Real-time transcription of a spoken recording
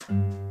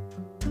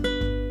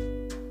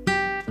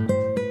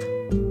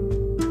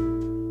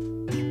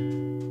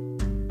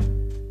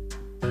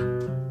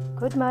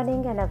Good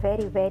morning and a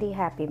very very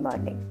happy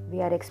morning.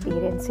 We are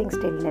experiencing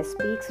Stillness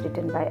Speaks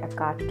written by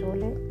Eckhart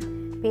Tolle,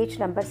 page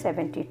number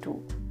 72.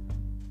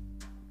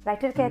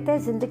 Writer कहता है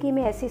ज़िंदगी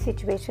में ऐसी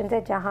situations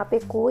है जहाँ पे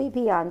कोई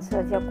भी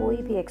आंसर या कोई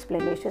भी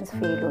एक्सप्लेनेशंस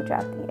फेल हो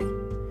जाती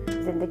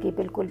हैं. ज़िंदगी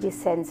बिल्कुल भी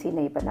सेंस ही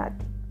नहीं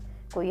बनाती.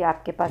 कोई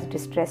आपके पास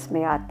डिस्ट्रेस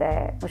में आता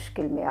है,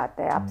 मुश्किल में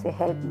आता है, आपसे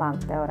हेल्प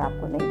मांगता है और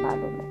आपको नहीं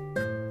मालूम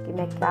है कि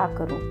मैं क्या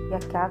करूँ या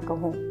क्या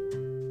कहूँ.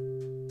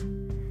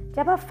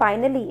 जब आप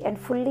फाइनली एंड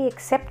फुल्ली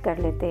एक्सेप्ट कर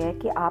लेते हैं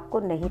कि आपको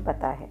नहीं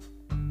पता है,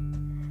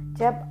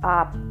 जब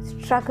आप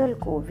स्ट्रगल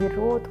को,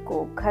 विरोध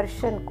को,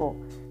 घर्षण को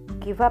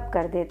गिव अप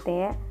कर देते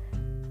हैं,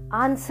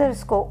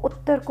 आंसर्स को,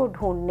 उत्तर को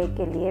ढूंढने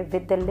के लिए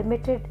with the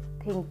limited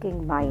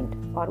thinking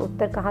mind. और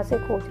उत्तर कहाँ से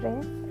खोज रहे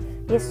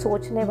हैं? ये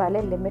सोचने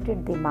वाले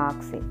लिमिटेड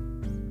दिमाग से.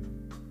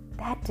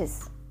 That is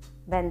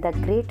when the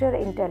greater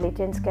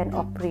intelligence can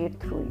operate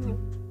through you.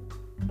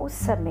 उस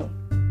समय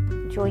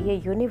जो ये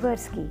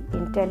यूनिवर्स की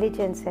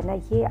इंटेलिजेंस है ना,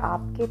 ये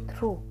आपके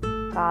थ्रू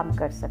काम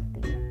कर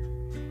सकती है.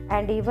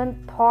 And even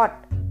thought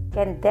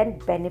can then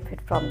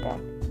benefit from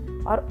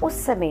that. और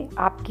उस समय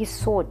आपकी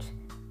सोच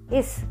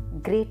इस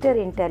ग्रेटर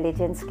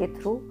इंटेलिजेंस के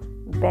थ्रू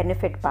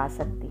बेनिफिट पा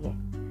सकती है,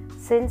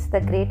 since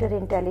the greater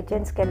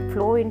intelligence can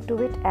flow into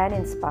it and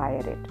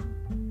inspire it.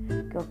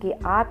 क्योंकि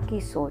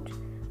आपकी सोच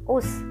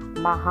उस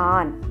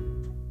महान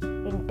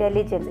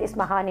इंटेलिजेंस, इस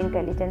महान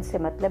इंटेलिजेंस से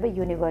मतलब है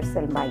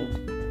यूनिवर्सल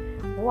माइंड,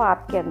 वो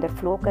आपके अंदर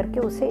फ्लो करके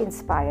उसे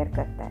इंस्पायर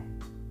करता है.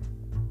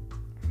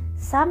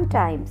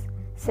 Sometimes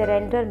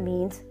surrender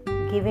means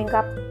giving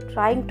up,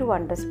 trying to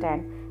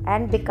understand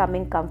and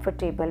becoming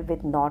comfortable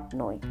with not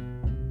knowing.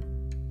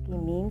 कि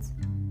मीन्स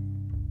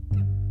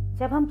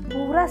जब हम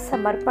पूरा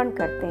समर्पण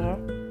करते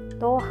हैं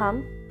तो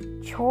हम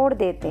छोड़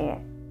देते हैं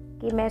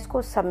कि मैं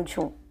इसको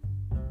समझूं,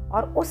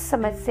 और उस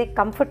समझ से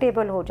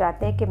कंफर्टेबल हो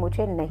जाते हैं कि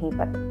मुझे नहीं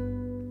पता,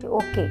 कि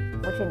ओके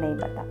मुझे नहीं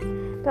पता.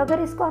 तो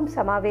अगर इसको हम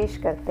समावेश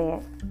करते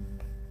हैं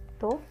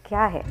तो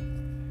क्या है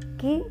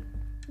कि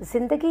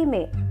ज़िंदगी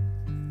में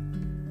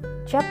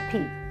जब भी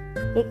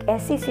एक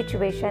ऐसी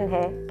सिचुएशन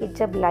है कि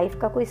जब लाइफ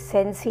का कोई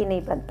सेंस ही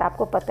नहीं बनता,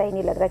 आपको पता ही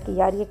नहीं लग रहा कि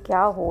यार ये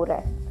क्या हो रहा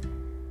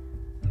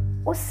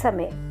है, उस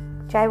समय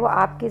चाहे वो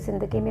आपकी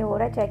ज़िंदगी में हो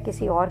रहा है, चाहे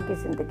किसी और की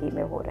ज़िंदगी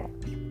में हो रहा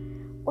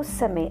है, उस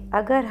समय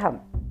अगर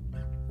हम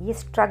ये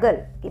स्ट्रगल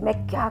कि मैं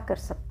क्या कर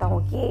सकता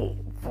हूँ, ये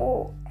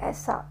वो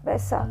ऐसा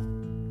वैसा,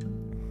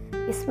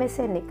 इसमें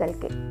से निकल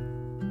के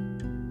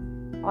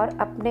और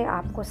अपने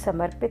आप को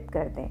समर्पित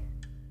कर दें,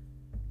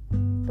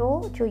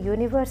 तो जो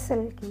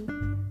यूनिवर्सल की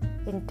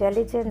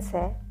इंटेलिजेंस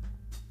है,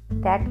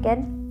 that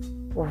can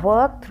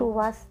work through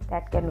us,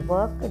 that can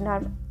work in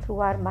our through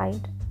our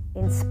mind,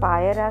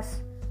 inspire us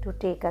to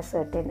take a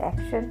certain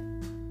action.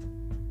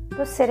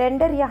 तो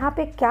सरेंडर यहाँ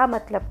पे क्या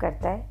मतलब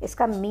करता है,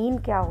 इसका मीन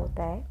क्या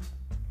होता है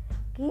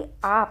कि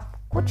आप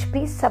कुछ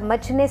भी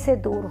समझने से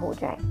दूर हो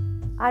जाएं,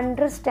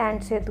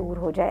 अंडरस्टैंड से दूर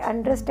हो जाए,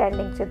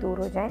 अंडरस्टैंडिंग से दूर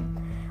हो जाएं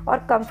और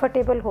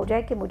कंफर्टेबल हो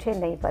जाए कि मुझे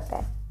नहीं पता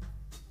है.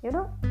 यू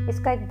नो,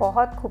 इसका एक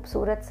बहुत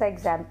खूबसूरत सा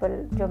एग्जाम्पल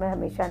जो मैं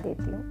हमेशा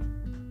देती हूँ,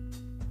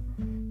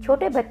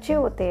 छोटे बच्चे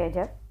होते हैं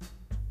जब,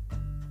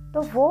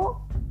 तो वो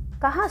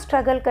कहाँ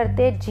स्ट्रगल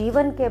करते हैं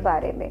जीवन के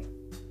बारे में,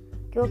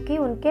 क्योंकि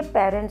उनके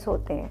पेरेंट्स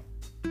होते हैं.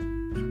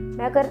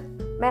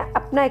 मैं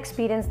अपना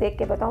एक्सपीरियंस देख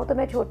के बताऊँ तो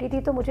मैं छोटी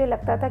थी तो मुझे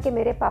लगता था कि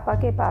मेरे पापा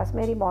के पास,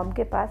 मेरी मॉम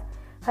के पास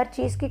हर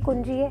चीज़ की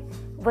कुंजी है,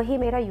 वही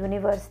मेरा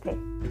यूनिवर्स थे.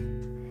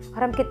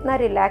 और हम कितना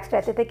रिलैक्स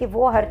रहते थे कि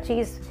वो हर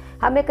चीज़,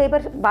 हमें कई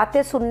बार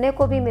बातें सुनने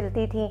को भी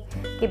मिलती थी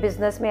कि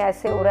बिज़नेस में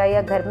ऐसे हो रहा है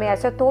या घर में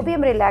ऐसा, तो भी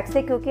हम रिलैक्स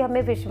थे क्योंकि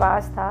हमें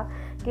विश्वास था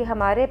कि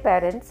हमारे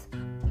पेरेंट्स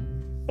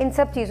इन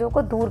सब चीज़ों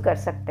को दूर कर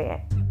सकते हैं,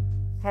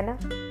 है ना.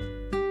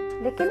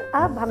 लेकिन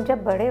अब हम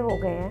जब बड़े हो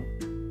गए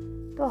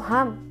हैं तो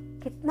हम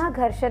कितना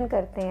घर्षण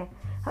करते हैं.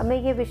 हमें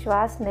ये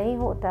विश्वास नहीं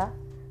होता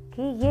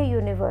कि ये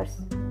यूनिवर्स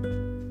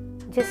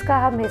जिसका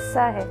हम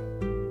हिस्सा है,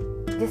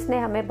 जिसने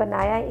हमें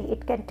बनाया,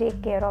 it can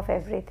take care of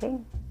everything.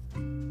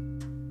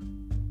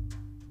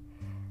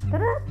 तो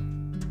ना,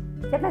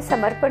 जब मैं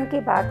समर्पण की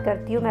बात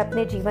करती हूँ, मैं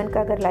अपने जीवन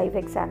का अगर लाइव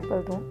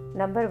एग्जाम्पल दूँ,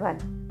 नंबर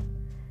 1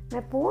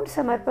 मैं पूर्ण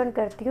समर्पण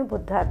करती हूँ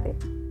बुद्धा पे.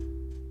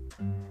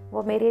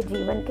 वो मेरे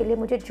जीवन के लिए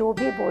मुझे जो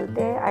भी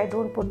बोलते हैं, I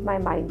don't put my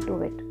mind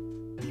to it.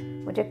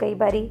 मुझे कई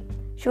बारी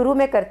शुरू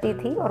में करती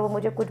थी और वो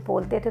मुझे कुछ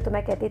बोलते थे तो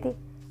मैं कहती थी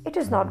it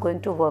is not going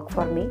to work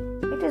for me,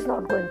 it is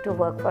not going to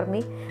work for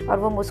me. और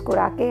वो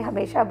मुस्कुरा के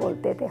हमेशा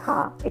बोलते थे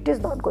हाँ it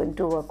is not going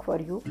to work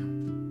for you.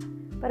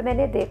 पर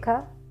मैंने देखा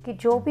कि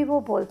जो भी वो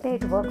बोलते हैं,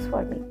 it works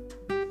for me,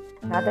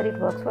 rather it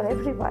works for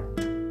everyone.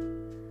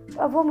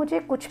 तो अब वो मुझे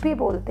कुछ भी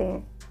बोलते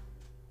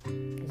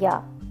हैं या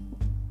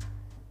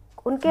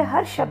उनके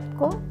हर शब्द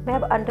को मैं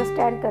अब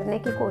अंडरस्टैंड करने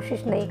की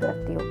कोशिश नहीं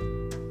करती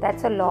हूँ.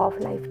 That's a law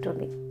of life to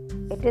me,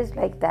 it is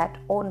like that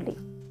only.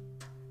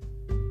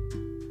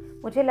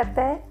 मुझे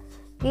लगता है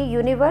कि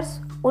यूनिवर्स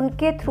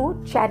उनके थ्रू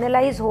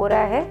चैनलाइज हो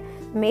रहा है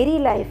मेरी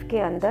लाइफ के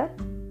अंदर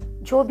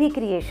जो भी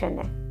क्रिएशन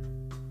है.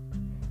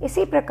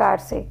 इसी प्रकार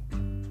से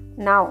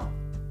now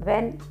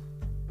when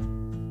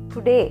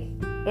today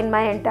in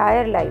my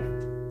entire life,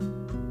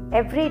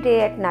 every day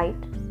at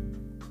night,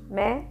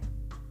 मैं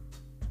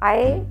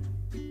आई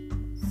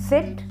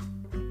sit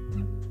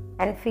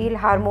and feel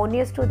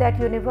harmonious to that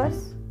universe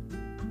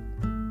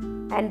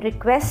and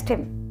request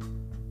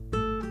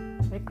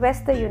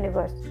the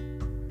universe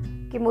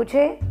कि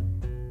मुझे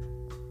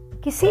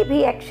किसी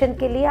भी एक्शन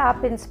के लिए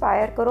आप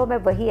इंस्पायर करो, मैं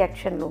वही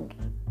एक्शन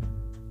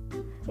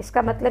लूँगी।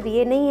 इसका मतलब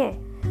ये नहीं है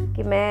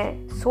कि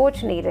मैं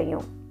सोच नहीं रही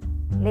हूँ,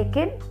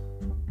 लेकिन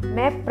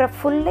मैं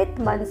प्रफुल्लित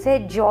मन से,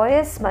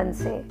 जॉयस मन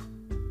से,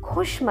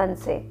 खुश मन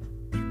से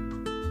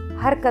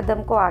हर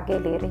कदम को आगे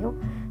ले रही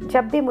हूँ।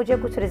 जब भी मुझे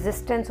कुछ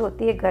रेजिस्टेंस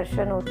होती है,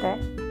 घर्षण होता है,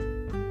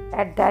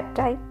 at that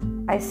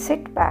time I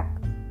sit back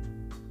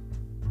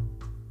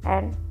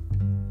and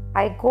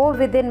I go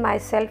within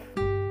myself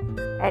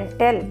and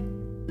tell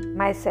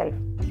myself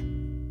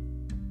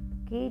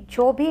कि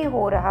जो भी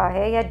हो रहा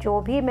है या जो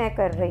भी मैं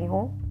कर रही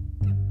हूँ,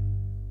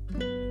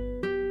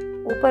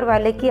 ऊपर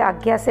वाले की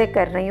आज्ञा से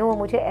कर रही हूँ, वो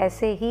मुझे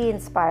ऐसे ही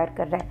इंस्पायर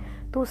कर रहा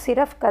है। तू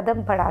सिर्फ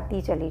कदम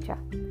बढ़ाती चली जा।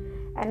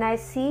 And I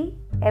see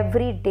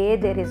every day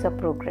there is a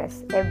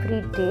progress.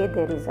 Every day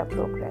there is a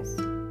progress.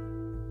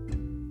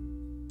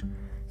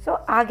 So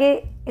आगे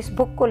इस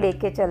बुक को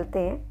लेके चलते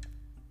हैं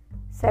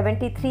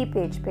 73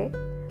 पेज पे।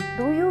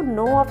 Do you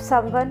know of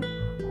someone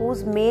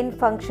whose main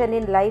function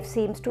in life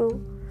seems to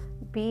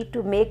be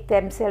to make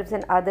themselves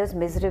and others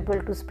miserable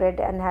to spread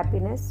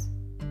unhappiness?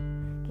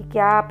 कि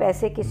क्या आप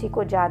ऐसे किसी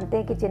को जानते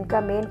हैं कि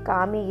जिनका मेन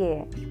काम ही ये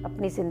है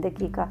अपनी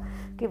ज़िंदगी का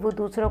कि वो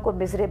दूसरों को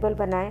मिजरेबल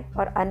बनाएं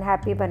और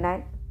अनहैप्पी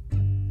बनाएं?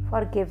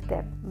 Forgive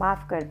them,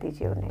 माफ़ कर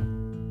दीजिए उन्हें।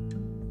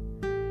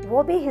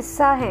 वो भी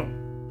हिस्सा हैं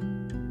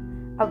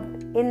अब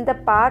in the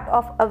part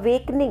of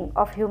awakening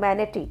of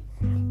humanity,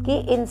 कि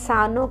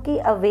इंसानों की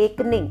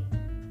अवेकनिंग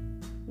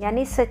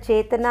यानी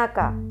सचेतना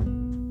का,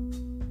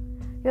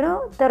 you know,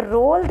 the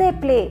role they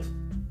play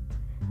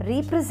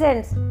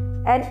represents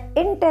an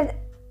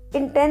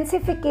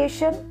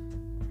intensification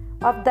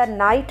of the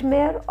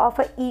nightmare of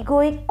a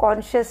egoic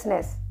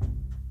consciousness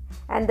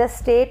and the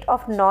state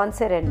of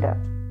non-surrender।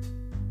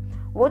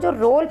 वो जो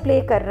रोल प्ले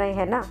कर रहे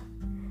हैं ना,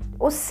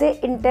 उससे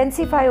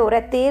इंटेंसिफाई हो रहा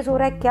है, तेज हो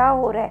रहा है। क्या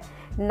हो रहा है?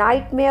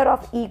 Nightmare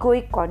of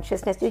egoic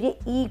consciousness. जो ये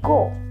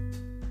ईगो,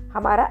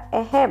 हमारा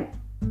अहम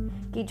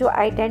की जो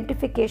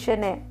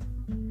आइडेंटिफिकेशन है,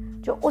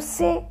 जो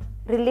उससे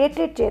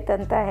रिलेटेड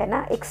चेतनता है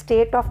ना, एक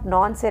स्टेट ऑफ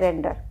नॉन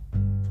सरेंडर,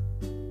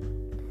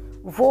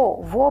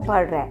 वो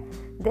बढ़ रहा है।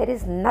 There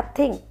is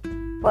nothing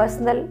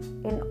personal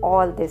in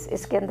all this.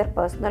 इसके अंदर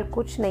पर्सनल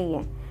कुछ नहीं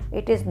है।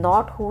 It is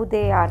not who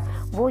they are.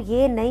 वो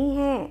ये नहीं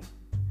है।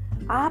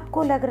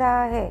 आपको लग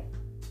रहा है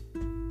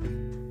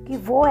कि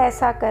वो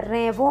ऐसा कर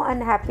रहे हैं, वो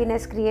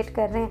अनहैप्पीनेस क्रिएट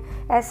कर रहे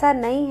हैं, ऐसा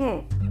नहीं है।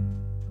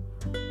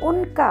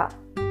 उनका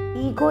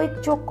ईगोइक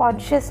जो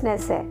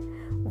कॉन्शियसनेस है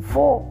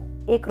वो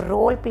एक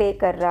रोल प्ले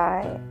कर रहा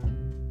है।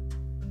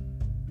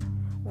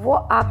 वो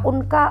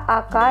उनका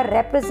आकार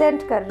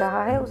रिप्रेजेंट कर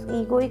रहा है उस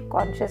ईगोइक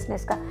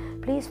कॉन्शियसनेस का।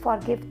 Please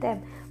forgive them.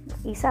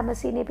 Isa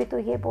Masih ने भी तो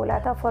ये बोला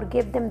था,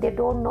 forgive them, they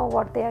don't know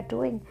what they are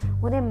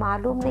doing. उन्हें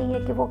मालूम नहीं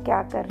है कि वो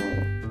क्या कर रहे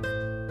हैं।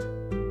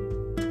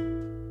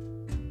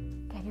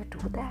 Can you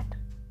do that?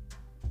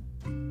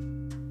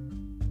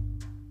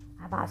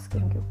 I am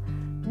asking you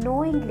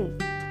knowingly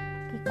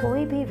कि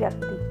कोई भी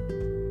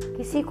व्यक्ति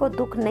किसी को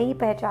दुख नहीं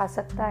पहुंचा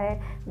सकता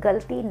है,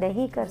 गलती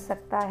नहीं कर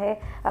सकता है,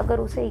 अगर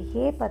उसे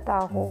ये पता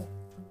हो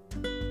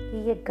कि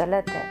ये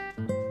गलत है।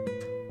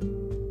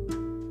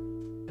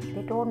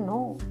 They don't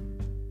know।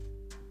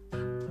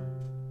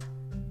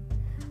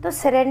 तो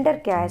सरेंडर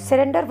क्या है?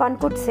 सरेंडर वन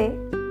कुड से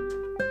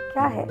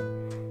क्या है?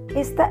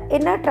 Is the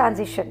inner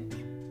transition.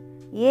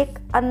 ये एक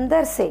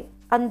अंदर से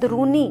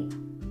अंदरूनी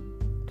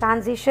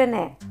ट्रांजिशन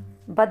है,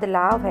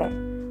 बदलाव है,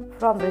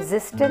 फ्रॉम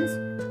रेजिस्टेंस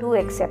टू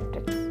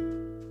एक्सेप्टेंस।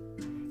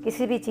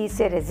 किसी भी चीज़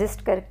से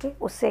रेजिस्ट करके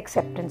उससे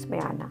एक्सेप्टेंस में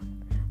आना,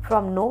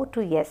 फ्रॉम नो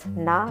टू यस,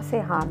 ना से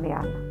हाँ में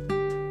आना।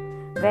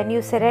 व्हेन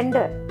यू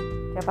सरेंडर,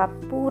 जब आप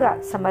पूरा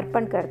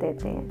समर्पण कर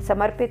देते हैं,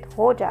 समर्पित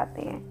हो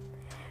जाते हैं,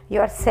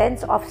 your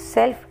sense of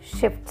self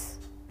shifts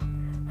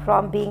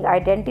from being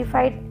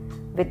identified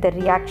with the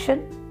reaction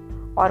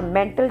और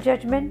mental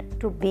judgement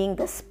to being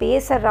the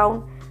space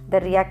around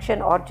the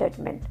reaction और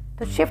जजमेंट।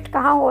 तो शिफ्ट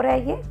कहाँ हो रहा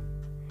है ये?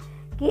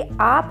 कि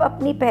आप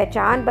अपनी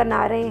पहचान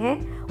बना रहे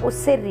हैं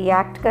उससे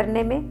रिएक्ट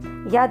करने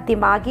में या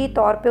दिमागी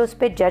तौर पे उस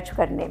पर जज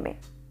करने में।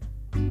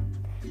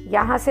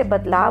 यहाँ से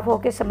बदलाव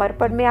होकर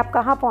समर्पण में आप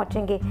कहाँ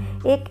पहुँचेंगे?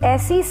 एक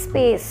ऐसी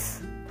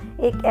स्पेस,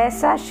 एक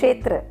ऐसा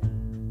क्षेत्र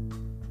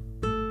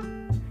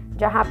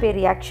जहाँ पे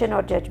रिएक्शन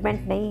और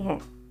जजमेंट नहीं है।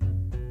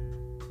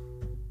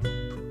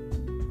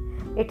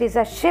 It is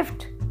a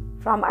shift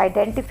from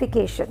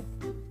identification.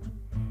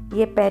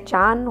 ये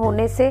पहचान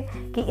होने से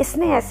कि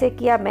इसने ऐसे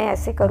किया, मैं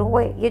ऐसे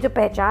करूँगा, ये जो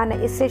पहचान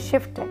है इससे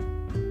शिफ्ट है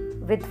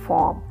विद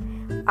फॉर्म।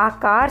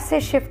 आकार से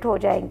शिफ्ट हो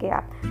जाएंगे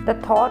आप,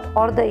 द थॉट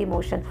और द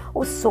इमोशन।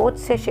 उस सोच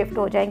से शिफ्ट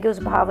हो जाएंगे,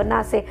 उस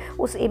भावना से,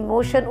 उस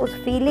इमोशन, उस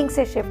फीलिंग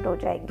से शिफ्ट हो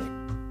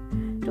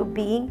जाएंगे to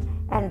being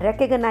and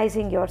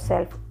recognizing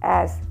yourself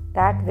as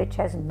that which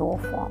has no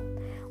form.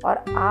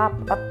 और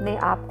आप अपने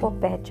आप को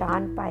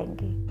पहचान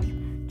पाएंगे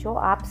जो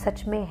आप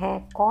सच में हैं।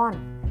 कौन?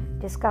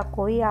 जिसका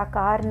कोई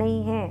आकार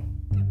नहीं है।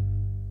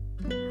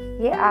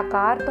 ये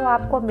आकार तो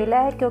आपको मिला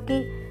है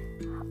क्योंकि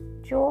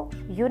जो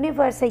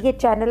यूनिवर्स है ये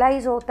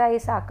चैनलाइज होता है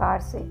इस आकार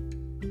से,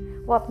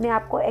 वो अपने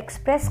आप को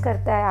एक्सप्रेस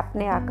करता है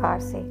अपने आकार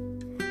से,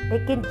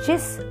 लेकिन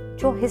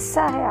जो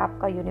हिस्सा है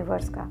आपका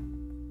यूनिवर्स का,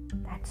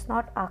 दैट्स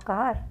नॉट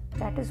आकार,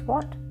 that is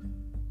what?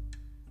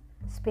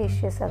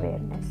 Spacious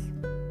awareness.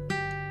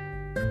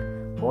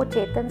 वो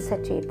चेतन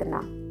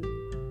सचेतना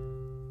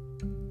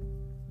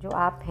जो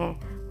आप हैं,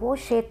 वो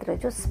क्षेत्र,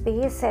 जो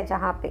स्पेस है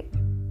जहाँ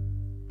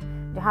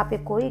पे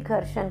कोई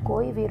घर्षण,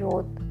 कोई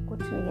विरोध,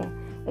 कुछ नहीं है,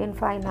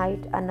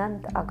 इनफाइनाइट,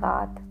 अनंत,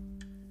 अगाध,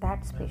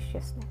 दैट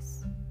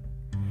स्पेशियसनेस।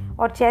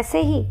 और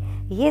जैसे ही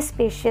ये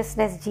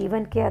स्पेशियसनेस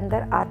जीवन के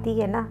अंदर आती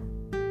है ना,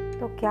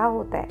 तो क्या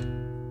होता है?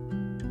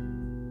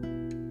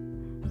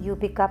 You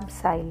become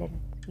silent,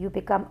 you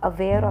become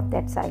aware of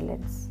that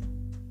silence,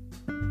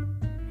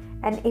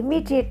 and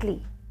immediately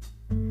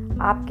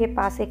आपके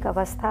पास एक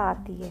अवस्था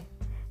आती है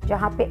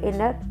जहाँ पे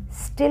इनर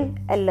स्टिल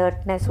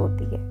अलर्टनेस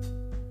होती है,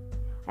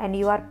 and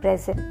you are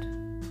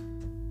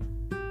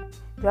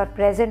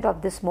present of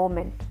this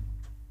moment,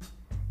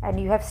 and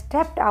you have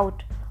stepped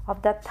out of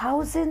the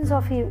thousands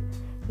of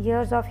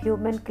years of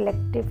human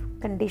collective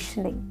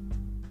conditioning.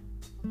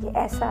 ये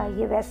ऐसा,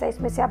 ये वैसा,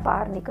 इसमें से आप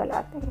बाहर निकल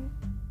आते हैं।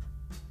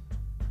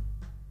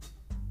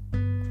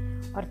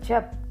 और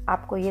जब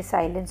आपको ये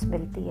साइलेंस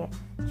मिलती है,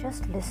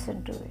 just listen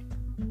to it,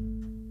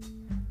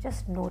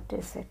 just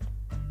notice it,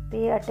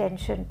 pay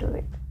attention to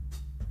it,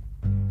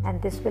 and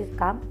this will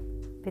come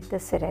with the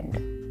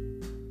surrender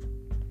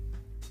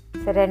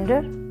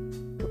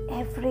to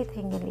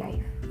everything in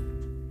life.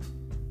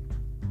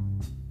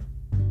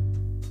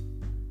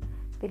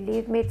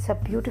 Believe me, it's a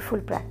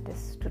beautiful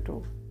practice to do,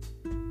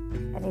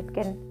 and it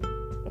can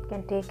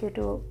take you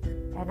to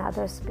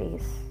another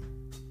space.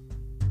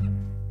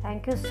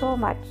 Thank you so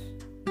much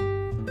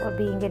for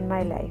being in my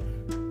life.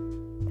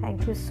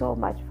 Thank you so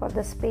much for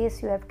the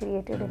space you have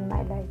created in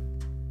my life.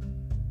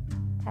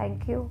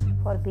 Thank you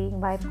for being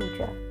my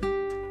puja.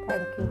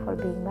 Thank you for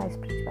being my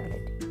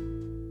spirituality.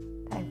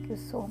 Thank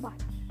you so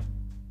much.